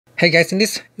Hey guys, in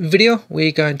this video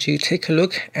we're going to take a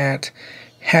look at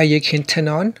how you can turn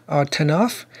on or turn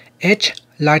off edge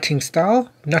lighting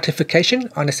style notification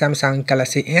on the Samsung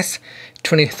Galaxy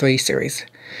S23 series.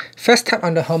 First, tap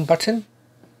on the home button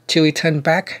to return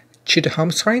back to the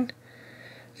home screen.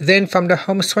 Then from the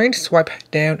home screen, swipe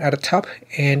down at the top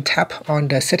and tap on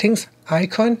the settings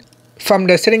icon. From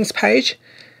the settings page,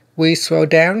 we scroll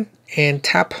down and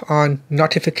tap on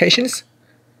notifications.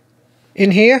 In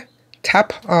here,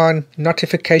 tap on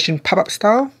notification pop-up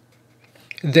style.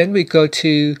 Then we go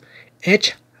to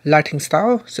edge lighting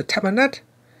style, so tap on that.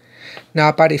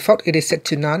 Now by default it is set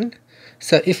to none,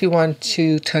 so if you want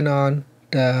to turn on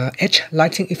the edge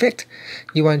lighting effect,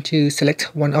 you want to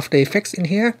select one of the effects in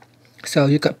here. So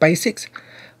you got basics,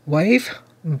 wave,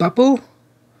 bubble,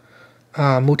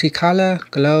 multicolor,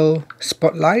 glow,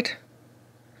 spotlight,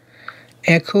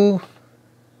 echo.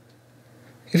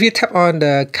 If you tap on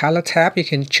the color tab, you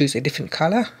can choose a different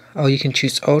color, or you can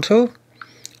choose auto.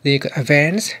 Then you got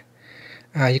advanced,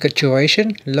 you got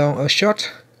duration, long or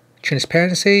short,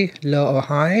 transparency, low or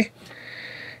high,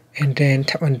 and then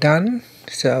tap on done.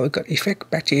 So we got effect,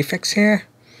 back to effects here,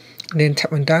 and then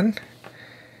tap on done.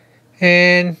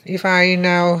 And if I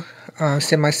now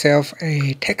send myself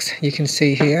a text, you can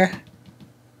see here,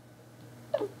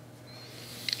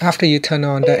 after you turn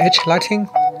on the edge lighting,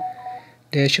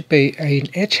 there should be an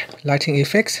edge lighting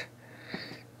effects.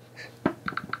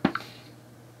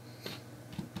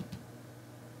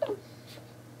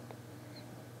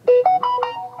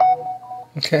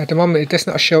 Okay, at the moment it does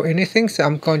not show anything, so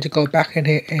I'm going to go back in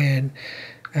here and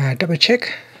double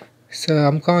check. So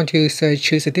I'm going to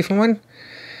choose a different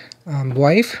one,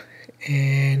 wave,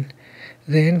 and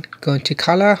then go to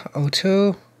color,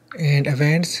 auto, and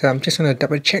advanced. So I'm just going to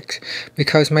double check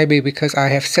because I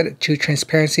have set it to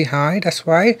transparency high, that's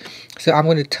why. So I'm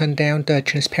going to turn down the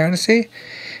transparency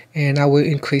and I will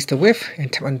increase the width and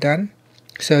tap on done.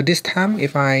 So this time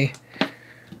if I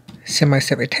send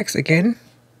myself a text again,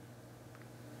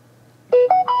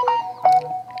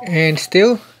 and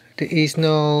still there is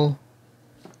no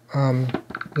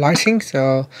lighting,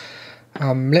 so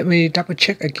let me double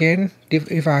check again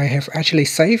if I have actually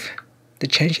saved the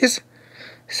changes.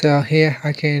 So here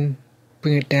I can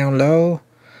bring it down low,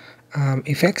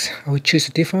 effects, I will choose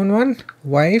a different one,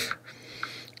 wave,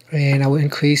 and I will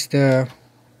increase the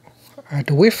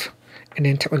width and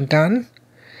then tap on done,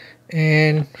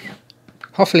 and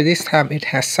hopefully this time it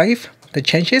has saved the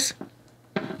changes.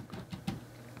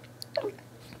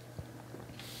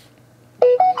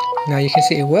 Now you can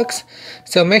see it works.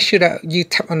 So make sure that you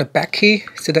tap on the back key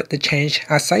so that the changes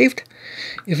are saved.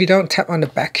 If you don't tap on the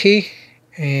back key,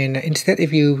 and instead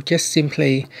if you just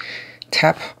simply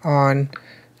tap on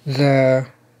the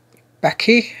back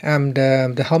key,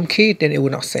 the home key, then it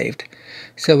will not saved.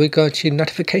 So we go to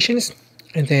notifications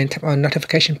and then tap on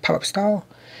notification pop-up style,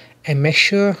 and make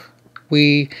sure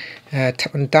we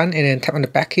tap on done and then tap on the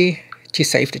back key to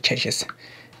save the changes.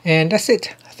 And that's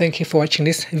it. Thank you for watching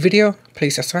this video.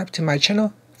 Please subscribe to my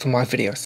channel for more videos.